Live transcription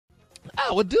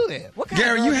I would do that. What kind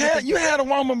Gary, of you had a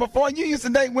woman before. You used to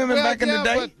date women back in the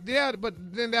day. But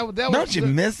then that was. Don't you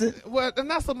miss it? Well,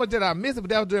 not so much that I miss it, but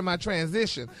that was during my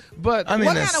transition. But I mean,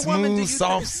 what that kind of woman do you smooth,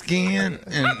 soft skin.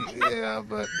 And yeah,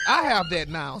 but I have that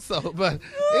now. So, but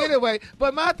anyway,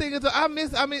 but my thing is, I mean,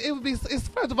 it would be. It's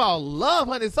first of all love,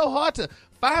 honey. It's so hard to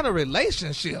find a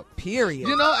relationship. Period.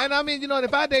 You know, and I mean, you know,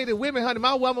 if I dated women, honey,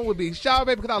 my woman would be shower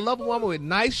baby because I love a woman with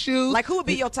nice shoes. Like, who would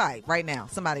be your type right now?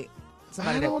 Somebody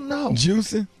I don't know.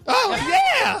 Juicy. Oh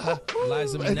yeah,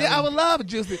 Liza Minnelli. yeah, I would love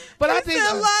Juicy, but I think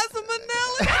Liza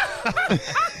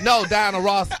Minnelli. no, Diana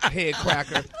Ross head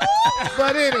cracker.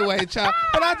 But anyway, child.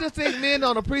 But I just think men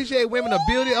don't appreciate women, the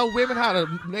beauty of women, how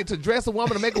to dress a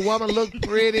woman, to make a woman look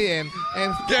pretty and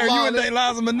Gary, you would flawless. date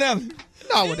Liza Minnelli.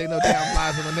 No, well, they know damn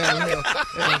Liza Minnelli.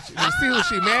 And you see who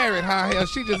she married, hell,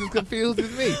 she just as confused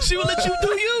as me. She will let you do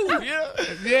you. Yeah.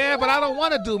 Yeah, but I don't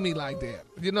want to do me like that.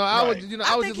 You know, I would. You know,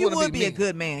 I would think just you want to would be me. a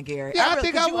good man, Gary. Yeah, I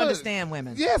think I you would understand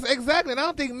women. Yes, exactly. And I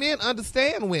don't think men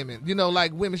understand women. You know,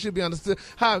 like women should be understood.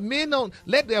 How men don't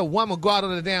let their woman go out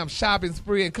on a damn shopping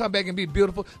spree and come back and be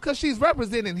beautiful because she's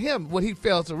representing him, what he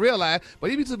fails to realize. But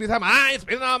he be too busy talking, I ain't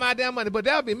spending all my damn money. But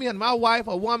that would be me and my wife,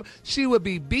 a woman. She would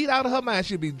be beat out of her mind.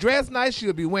 She'd be dressed nice. She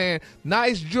would be wearing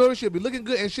nice jewelry. She'll be looking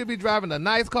good, and she'll be driving a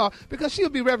nice car because she'll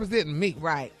be representing me.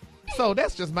 Right. So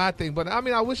that's just my thing. But I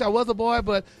mean, I wish I was a boy.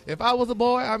 But if I was a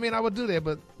boy, I mean, I would do that.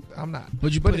 But I'm not.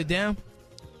 Would you put it down?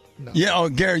 No. Yeah, oh,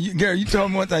 Gary, you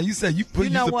told me one time. You said you used to put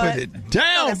it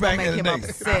down That's back gonna in make the him day.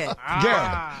 upset.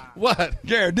 Gary, What?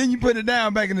 Gary, didn't you put it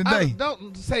down back in the day?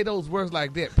 Don't say those words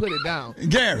like that. Put it down.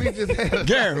 Gary, We just had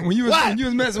Gary, when you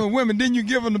was messing with women, didn't you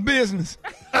give them the business?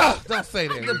 Don't say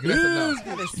that. Ricky. That's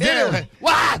a no. Gary, Anyway,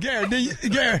 what? Gary, did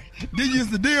you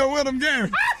used to deal with them, Gary?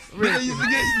 They used to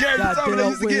get Gary. You told me they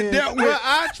used to get dealt with. Well,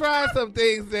 I tried some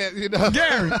things that, you know.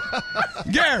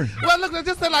 Gary. Well, look,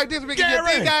 just say like this, Ricky. You Gary.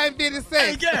 think I ain't been Hey,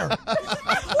 sex? Gary.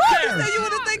 What? You say you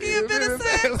would have think you had been a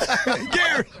sex?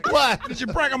 Gary. What? Did you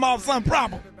break them off something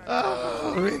proper?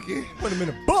 Oh, Ricky. Put him in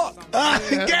a book.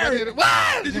 Gary.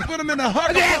 What? Did you put them in a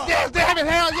hucker? Yes, damn it,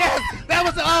 hell yes. That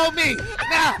was the old me.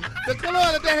 Now, the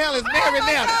color of the hell is married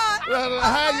now. Well,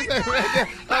 how you say right there?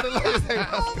 How the lady say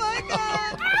Oh, my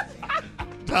God.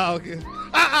 Dog.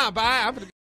 Bye. I'm gonna